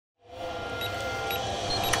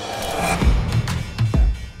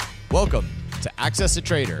Welcome to Access a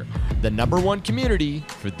Trader, the #1 community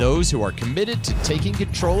for those who are committed to taking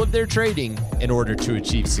control of their trading in order to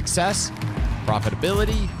achieve success,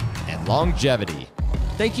 profitability, and longevity.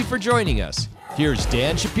 Thank you for joining us. Here's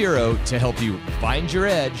Dan Shapiro to help you find your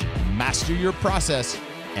edge, master your process,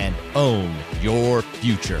 and own your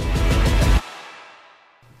future.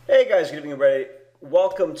 Hey guys, good evening, everybody.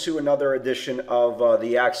 Welcome to another edition of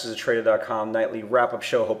the AccessATrader.com nightly wrap-up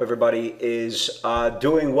show. Hope everybody is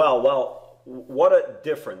doing well. Well, what a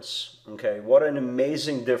difference, okay? What an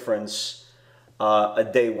amazing difference a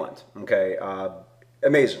day went, okay?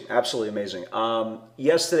 Amazing, absolutely amazing.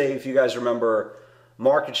 Yesterday, if you guys remember,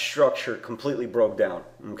 market structure completely broke down,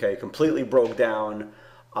 okay? Completely broke down,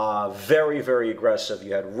 very, very aggressive.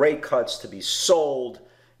 You had rate cuts to be sold.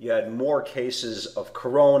 You had more cases of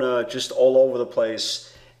corona just all over the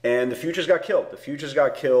place, and the futures got killed. The futures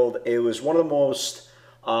got killed. It was one of the most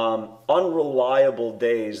unreliable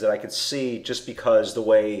days that I could see just because the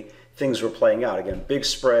way things were playing out. Again, big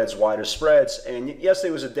spreads, wider spreads, and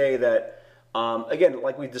yesterday was a day that, again,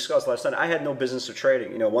 like we discussed last night, I had no business of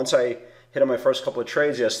trading. You know, once I hit on my first couple of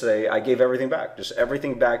trades yesterday, I gave everything back, just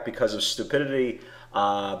everything back because of stupidity,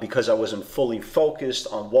 because I wasn't fully focused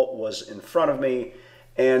on what was in front of me.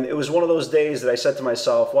 And it was one of those days that I said to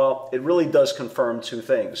myself, well, it really does confirm two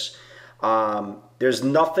things. There's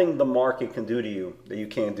nothing the market can do to you that you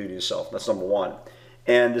can't do to yourself. That's number one.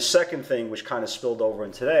 And the second thing, which kind of spilled over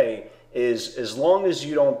in today, is as long as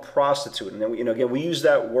you don't prostitute, and then, you know, again, we use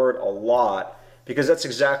that word a lot because that's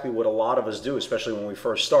exactly what a lot of us do, especially when we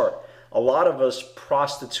first start. A lot of us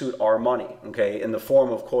prostitute our money, okay, in the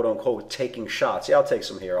form of quote unquote taking shots. Yeah, I'll take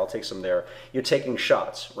some here, I'll take some there. You're taking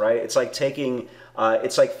shots, right? It's like taking,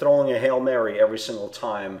 it's like throwing a Hail Mary every single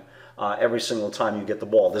time you get the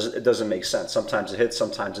ball. It doesn't make sense. Sometimes it hits,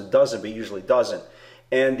 sometimes it doesn't, but usually doesn't.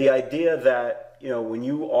 And the idea that, you know, when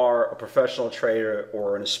you are a professional trader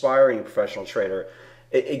or an aspiring professional trader,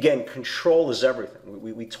 again, control is everything.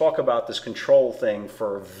 We talk about this control thing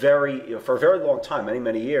for a very long time,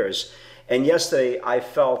 many years. And yesterday, I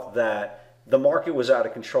felt that the market was out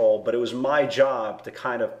of control, but it was my job to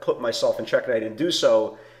kind of put myself in check, and I didn't do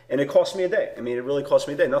so. And it cost me a day. I mean, it really cost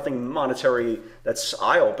me a day. Nothing monetary that's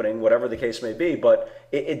eye-opening, whatever the case may be, but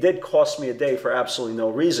it did cost me a day for absolutely no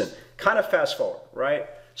reason. Kind of fast forward, right?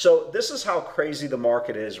 So this is how crazy the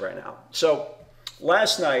market is right now. So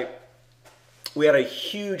last night, we had a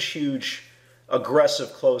huge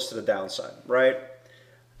aggressive close to the downside, right?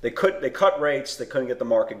 They cut rates. They couldn't get the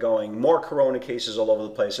market going. More corona cases all over the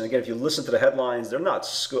place. And again, if you listen to the headlines, they're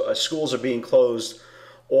nuts. Schools are being closed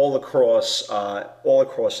all across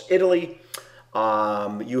Italy.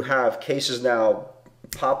 You have cases now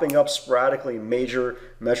popping up sporadically in major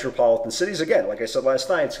metropolitan cities. Again, like I said last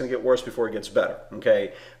night, it's going to get worse before it gets better,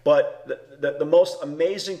 okay? But the most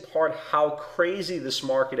amazing part, how crazy this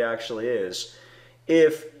market actually is,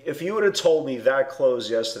 if you would have told me that close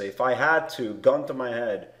yesterday, if I had to, gun to my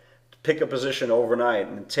head, pick a position overnight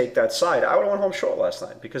and take that side, I would have went home short last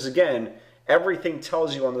night. Because again, everything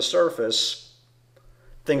tells you on the surface,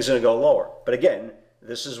 things are going to go lower. But again,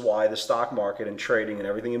 this is why the stock market and trading and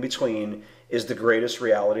everything in between is the greatest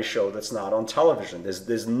reality show that's not on television.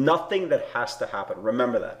 There's nothing that has to happen.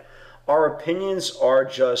 Remember that. Our opinions are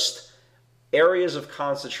just areas of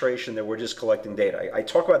concentration that we're just collecting data. I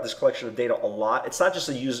talk about this collection of data a lot. It's not just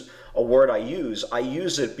a word I use. I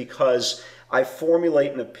use it because I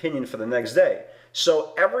formulate an opinion for the next day.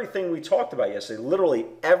 So everything we talked about yesterday, literally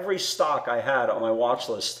every stock I had on my watch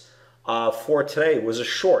list for today was a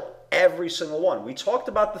short. Every single one. We talked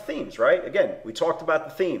about the themes, right? Again, we talked about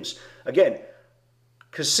the themes. Again,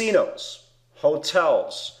 casinos,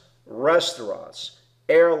 hotels, restaurants,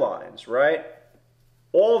 airlines, right?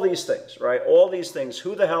 All these things, right? All these things.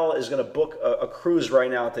 Who the hell is going to book a cruise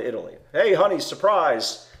right now to Italy? Hey, honey,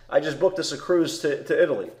 surprise. I just booked us a cruise to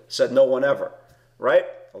Italy. Said no one ever, right?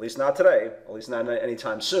 At least not today. At least not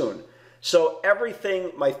anytime soon. So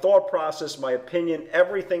everything, my thought process, my opinion,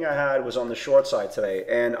 everything I had was on the short side today.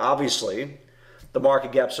 And obviously, the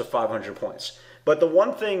market gaps of 500 points. But the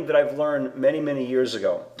one thing that I've learned many years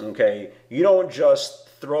ago, okay, you don't just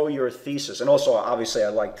throw your thesis. And also, obviously, I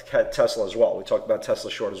liked Tesla as well. We talked about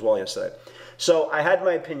Tesla short as well yesterday. So I had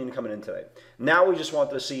my opinion coming in today. Now we just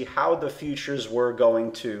wanted to see how the futures were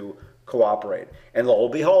going to cooperate. And lo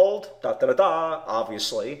and behold,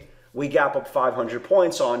 obviously, we gap up 500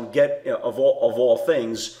 points on of all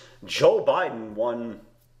things. Joe Biden won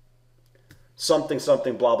something,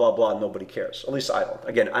 blah, blah, blah. Nobody cares. At least I don't.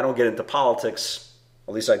 Again, I don't get into politics.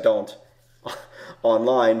 At least I don't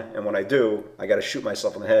online. And when I do, I got to shoot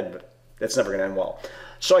myself in the head. But it's never going to end well.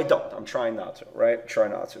 So I don't. I'm trying not to, right? Try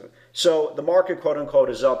not to. So the market, quote unquote,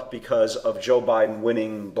 is up because of Joe Biden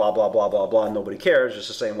winning, blah, blah, blah, blah, blah, and nobody cares. Just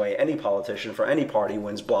the same way any politician for any party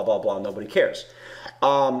wins, blah, blah, blah, and nobody cares.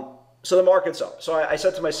 So the market's up. So I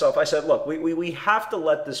said to myself, I said, look, we have to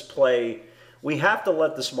let this play. We have to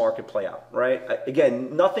let this market play out, right?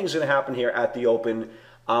 Again, nothing's going to happen here at the open.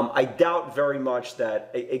 I doubt very much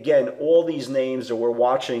that, again, all these names that we're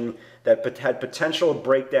watching that had potential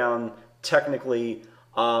breakdown technically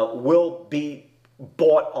will be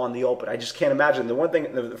bought on the open. I just can't imagine.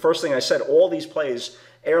 The first thing I said, all these plays,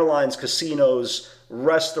 airlines, casinos,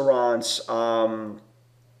 restaurants,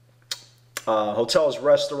 hotels,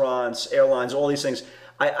 restaurants, airlines, all these things.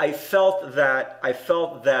 I felt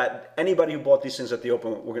that anybody who bought these things at the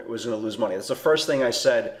open was going to lose money. That's the first thing I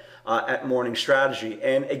said at Morning Strategy.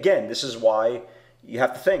 And again, this is why you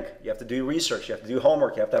have to think. You have to do research. You have to do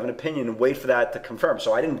homework. You have to have an opinion and wait for that to confirm.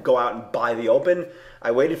 So I didn't go out and buy the open.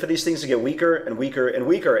 I waited for these things to get weaker and weaker and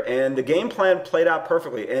weaker. And the game plan played out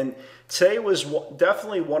perfectly. And today was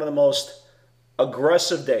definitely one of the most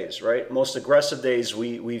aggressive days, right? Most aggressive days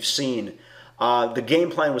we've seen. The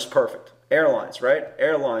game plan was perfect. Airlines, right?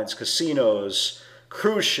 Airlines, casinos,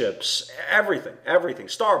 cruise ships, everything.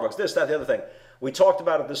 Starbucks, this, that, the other thing. We talked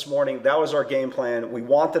about it this morning. That was our game plan. We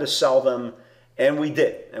wanted to sell them, and we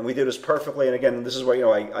did. And we did this perfectly. And again, this is where,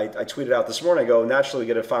 I tweeted out this morning. I go, naturally, we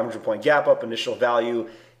get a 500-point gap up. Initial value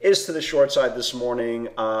is to the short side this morning.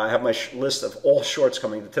 I have my list of all shorts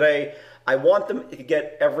coming today. I want them to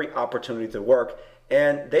get every opportunity to work.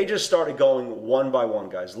 And they just started going one by one,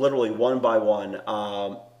 guys. Literally one by one.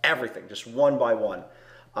 Everything, just one by one.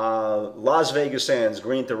 Las Vegas Sands,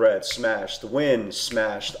 green to red, smashed. Wynn,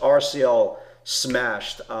 smashed. RCL,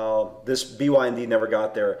 smashed. This BYND never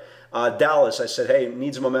got there. Dallas, I said, hey,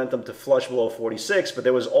 needs momentum to flush below 46, but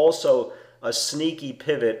there was also a sneaky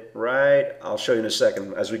pivot, right? I'll show you in a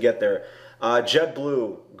second as we get there.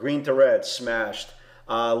 JetBlue, green to red, smashed.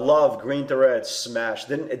 Love, green to red, smashed.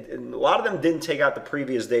 A lot of them didn't take out the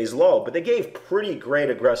previous day's low, but they gave pretty great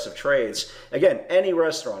aggressive trades. Again, any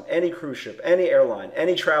restaurant, any cruise ship, any airline,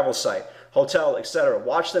 any travel site, hotel, etc.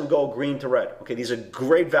 Watch them go green to red. Okay, these are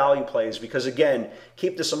great value plays because, again,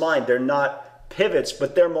 keep this in mind. They're not pivots,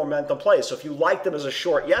 but they're momentum plays. So if you liked them as a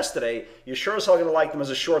short yesterday, you're sure as hell going to like them as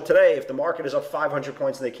a short today if the market is up 500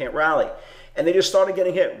 points and they can't rally. And they just started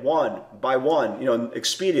getting hit one by one.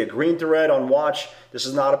 Expedia, green to red on watch. This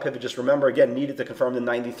is not a pivot. Just remember, again, needed to confirm the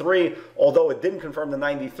 93. Although it didn't confirm the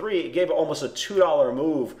 93, it gave almost a $2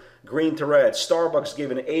 move, green to red. Starbucks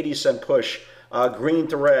gave an 80-cent push, green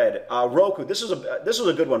to red. Roku, this was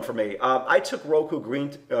a good one for me. I took Roku green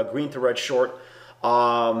to red short.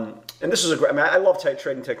 And this is a great, I love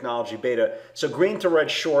trading technology, beta. So green to red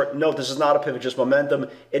short, note this is not a pivot, just momentum.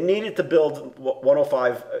 It needed to build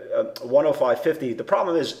 105.50. The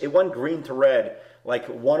problem is it went green to red like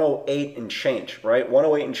 108 and change, right?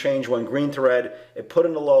 108 and change went green to red. It put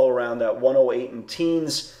in the low around that 108 and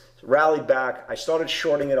teens, rallied back. I started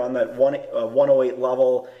shorting it on that 108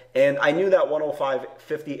 level, and I knew that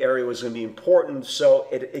 105.50 area was going to be important, so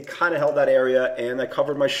it kind of held that area, and I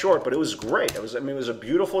covered my short, but it was great. It was a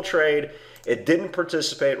beautiful trade. It didn't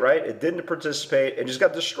participate, right? It didn't participate. It just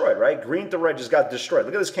got destroyed, right? Green to red just got destroyed.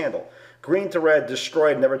 Look at this candle. Green to red,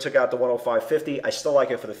 destroyed, never took out the 105.50. I still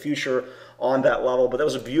like it for the future on that level, but that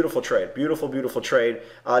was a beautiful trade. Beautiful, beautiful trade.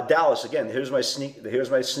 Dallas, again, here's my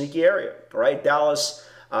sneaky area, right? Dallas,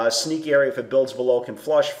 sneaky area, if it builds below, can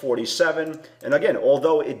flush 47. And again,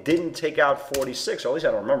 although it didn't take out 46, or at least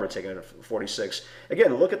I don't remember taking it at 46.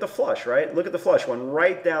 Again, look at the flush, right? Look at the flush. Went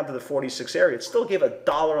right down to the 46 area. It still gave $1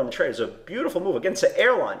 on the trade. It's a beautiful move. Again, it's an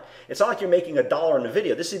airline. It's not like you're making $1 in the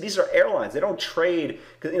video. These are airlines. They don't trade,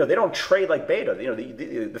 they don't trade like beta.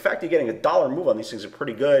 The fact that you're getting $1 move on these things are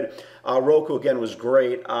pretty good. Roku, again, was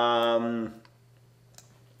great.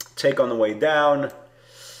 Take on the way down.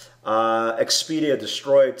 Expedia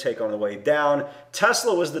destroyed, take on the way down.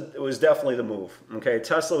 Tesla was definitely the move. Okay,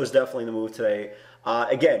 Tesla was definitely the move today.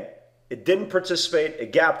 Again, it didn't participate.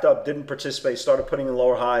 It gapped up, didn't participate, started putting in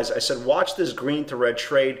lower highs. I said, watch this green to red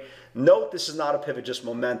trade. Note this is not a pivot, just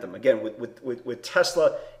momentum. Again, with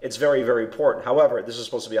Tesla, it's very, very important. However, this is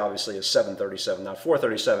supposed to be obviously a 737, not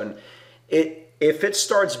 437. If it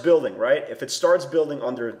starts building, right? If it starts building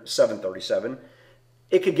under 737,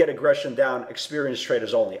 it could get aggression down, experienced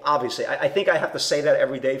traders only. Obviously, I think I have to say that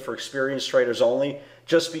every day for experienced traders only,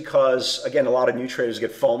 just because, again, a lot of new traders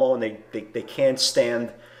get FOMO and they can't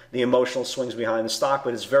stand the emotional swings behind the stock,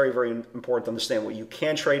 but it's very, very important to understand what you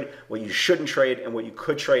can trade, what you shouldn't trade, and what you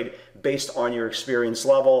could trade based on your experience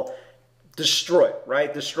level. Destroyed,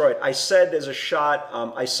 right? Destroyed. I said there's a shot.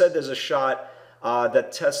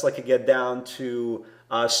 That Tesla could get down to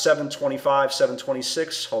 725,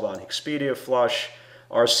 726. Hold on. Expedia flush.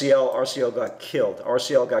 RCL got killed.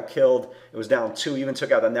 RCL got killed. It was down 2. Even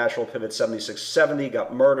took out the natural pivot 7670.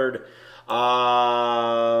 Got murdered.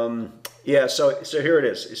 Yeah. So here it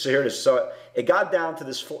is. So it got down to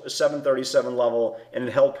this 737 level and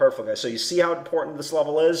it held perfectly. So you see how important this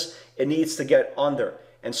level is? It needs to get under.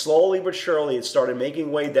 And slowly but surely it started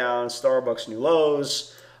making way down. Starbucks new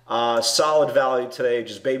lows. Solid value today,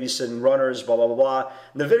 just babysitting runners, blah, blah, blah, blah.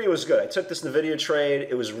 NVIDIA was good. I took this NVIDIA trade.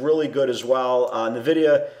 It was really good as well.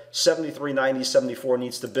 NVIDIA 73.90, 74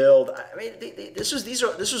 needs to build. I mean, this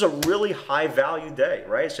was a really high value day,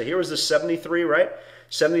 right? So here was the 73, right?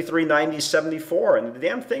 73.90, 74. And the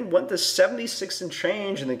damn thing went to 76 and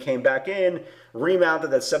change and then came back in,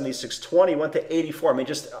 remounted at 76.20, went to 84. I mean,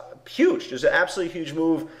 just huge. Just an absolutely huge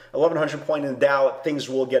move. 1,100 point in the Dow. Things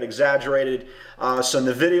will get exaggerated. So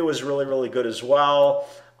NVIDIA was really, really good as well.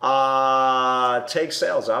 Take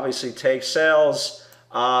sales. Obviously, take sales.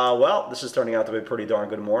 Well, this is turning out to be a pretty darn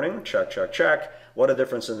good morning. Check, check, check. What a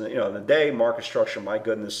difference in the, in the day. Market structure, my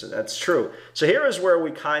goodness, that's true. So here is where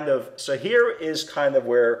we here is kind of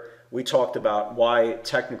where we talked about why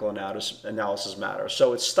technical analysis matters.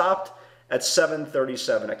 So it stopped at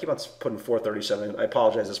 737. I keep on putting 437. I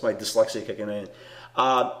apologize. That's my dyslexia kicking in.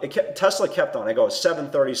 Tesla kept on. I go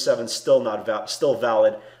 737, still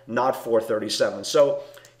valid, not 437. So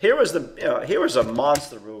here was a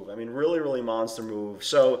monster move. I mean, really, really monster move.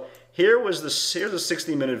 So here's a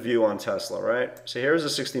 60-minute view on Tesla, right? So here's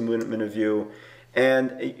a 60-minute view,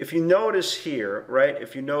 and if you notice here, right?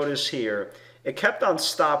 If you notice here, it kept on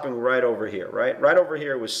stopping right over here, right? Right over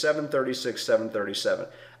here was 736, 737.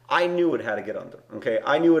 I knew it had to get under. Okay,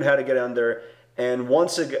 I knew it had to get under, and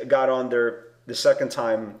once it got under the second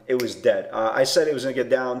time, it was dead. I said it was going to get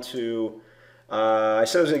down to.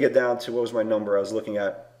 What was my number I was looking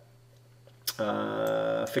at?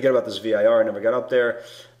 Forget about this VIR. I never got up there.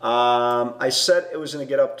 I said it was going to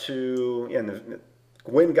get up to. Yeah, the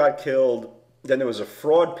Wynn got killed. Then there was a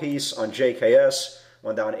fraud piece on JKS.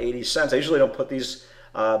 Went down 80 cents. I usually don't put these,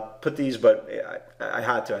 but I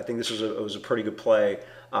had to. I think this was a pretty good play.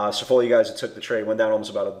 So for all you guys that took the trade, went down almost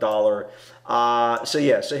about $1. So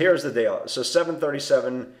yeah, so here's the deal. So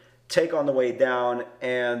 737, take on the way down,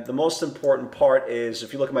 and the most important part is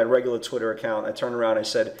if you look at my regular Twitter account, I turned around, I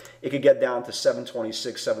said it could get down to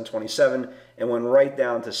 726, 727, and went right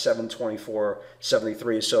down to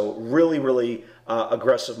 724.73. So really, really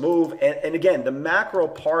aggressive move. And again, the macro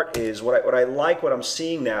part is what I'm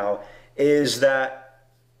seeing now is that.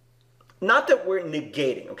 Not that we're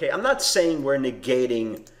negating, okay? I'm not saying we're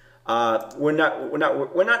negating. We're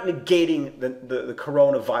not negating the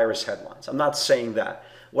coronavirus headlines. I'm not saying that.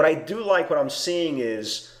 What I do like, what I'm seeing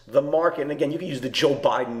is the market. And again, you can use the Joe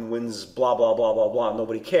Biden wins, blah blah blah blah blah.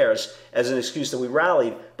 Nobody cares as an excuse that we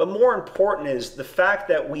rallied. But more important is the fact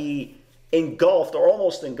that we engulfed or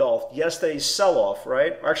almost engulfed yesterday's sell-off,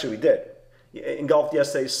 right? Actually, we did engulfed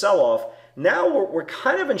yesterday's sell-off. Now we're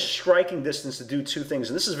kind of in striking distance to do two things,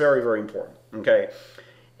 and this is very, very important, okay?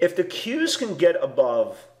 If the Qs can get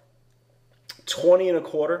above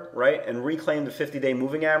 20.25, right, and reclaim the 50-day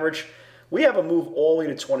moving average, we have a move all the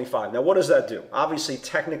way to 25. Now, what does that do? Obviously,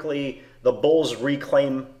 technically, the bulls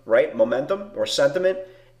reclaim, right, momentum or sentiment,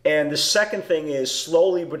 and the second thing is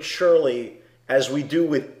slowly but surely, as we do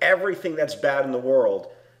with everything that's bad in the world,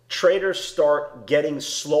 traders start getting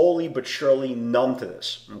slowly but surely numb to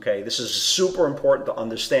this, okay? This is super important to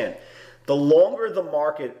understand. The longer the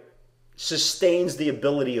market sustains the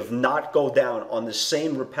ability of not go down on the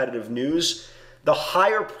same repetitive news, the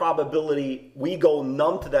higher probability we go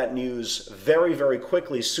numb to that news very, very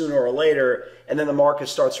quickly, sooner or later, and then the market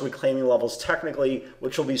starts reclaiming levels technically,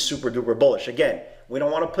 which will be super duper bullish. Again, we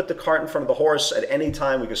don't want to put the cart in front of the horse at any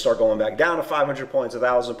time. We can start going back down to 500 points,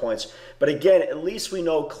 1,000 points. But again, at least we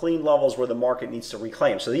know clean levels where the market needs to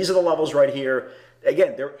reclaim. So these are the levels right here.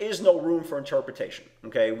 Again, there is no room for interpretation.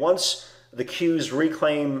 Okay, once the Qs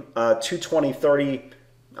reclaim 220.30,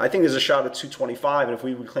 I think there's a shot at 225, and if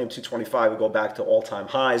we reclaim 225, we go back to all-time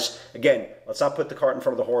highs. Again, let's not put the cart in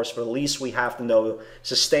front of the horse, but at least we have to know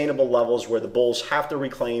sustainable levels where the bulls have to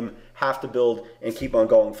reclaim, have to build, and keep on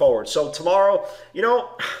going forward. So tomorrow,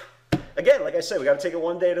 again, like I said, we got to take it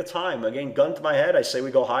one day at a time. Again, gun to my head, I say we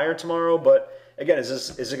go higher tomorrow, but again, is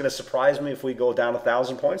it going to surprise me if we go down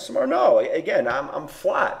 1,000 points tomorrow? No. Again, I'm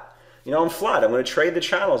flat. I'm flat. I'm going to trade the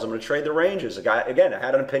channels. I'm going to trade the ranges. Again, I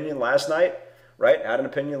had an opinion last night. Right? I had an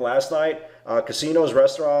opinion last night. Casinos,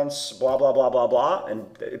 restaurants, blah, blah, blah, blah, blah. And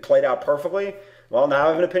it played out perfectly. Well, now I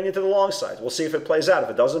have an opinion to the long side. We'll see if it plays out. If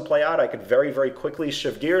it doesn't play out, I could very, very quickly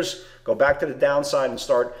shift gears, go back to the downside, and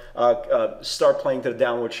start playing to the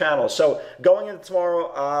downward channel. So going into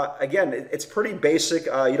tomorrow, again, it's pretty basic.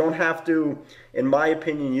 You don't have to, in my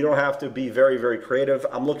opinion, you don't have to be very, very creative.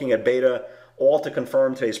 I'm looking at beta, all to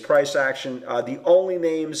confirm today's price action. The only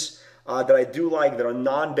names that I do like that are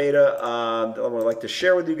non-beta that I would like to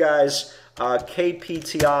share with you guys,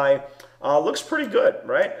 KPTI. Looks pretty good,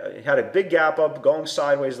 right? It had a big gap up, going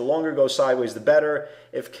sideways. The longer it goes sideways, the better.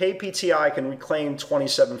 If KPTI can reclaim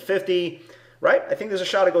 2750, right? I think there's a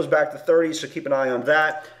shot it goes back to 30, so keep an eye on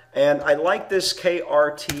that. And I like this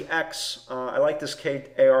KRTX. I like this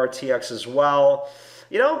KRTX as well.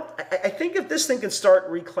 You know, I think if this thing can start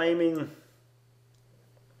reclaiming,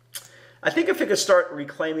 I think if it could start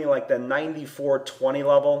reclaiming like the 94.20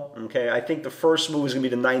 level, okay, I think the first move is going to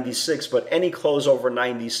be to 96, but any close over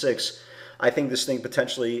 96, I think this thing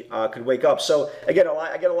potentially could wake up. So again,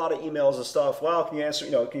 I get a lot of emails and stuff. Well, can you answer,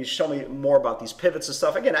 can you show me more about these pivots and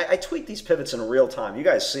stuff? Again, I tweet these pivots in real time. You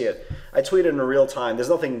guys see it. I tweet it in real time. There's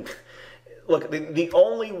nothing, look, the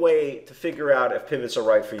only way to figure out if pivots are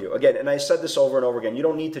right for you, again, and I said this over and over again, you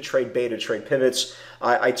don't need to trade beta, trade pivots.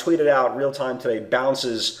 I tweeted out real time today,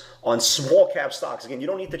 bounces on small cap stocks. Again, you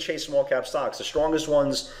don't need to chase small cap stocks. The strongest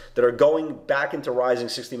ones that are going back into rising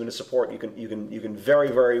 60-minute support, you can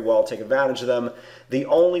very, very well take advantage of them. The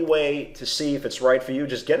only way to see if it's right for you,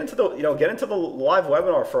 just get into the live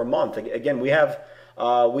webinar for a month. Again, we have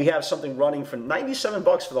something running for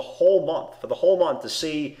 $97 for the whole month, to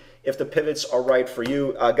see if the pivots are right for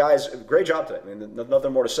you. Guys, great job today. I mean,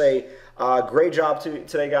 nothing more to say. Great job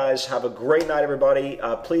today, guys. Have a great night, everybody.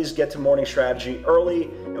 Please get to morning strategy early,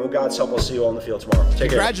 and with God's help, I'll see you all in the field tomorrow. Take care.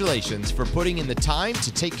 Congratulations for putting in the time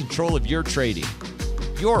to take control of your trading.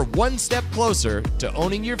 You're one step closer to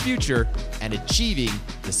owning your future and achieving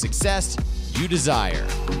the success you desire.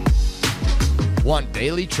 Want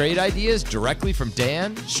daily trade ideas directly from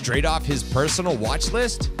Dan, straight off his personal watch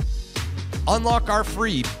list? Unlock our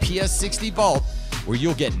free PS60 Vault, where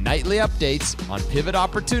you'll get nightly updates on pivot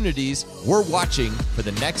opportunities we're watching for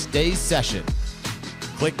the next day's session.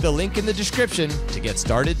 Click the link in the description to get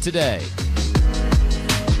started today.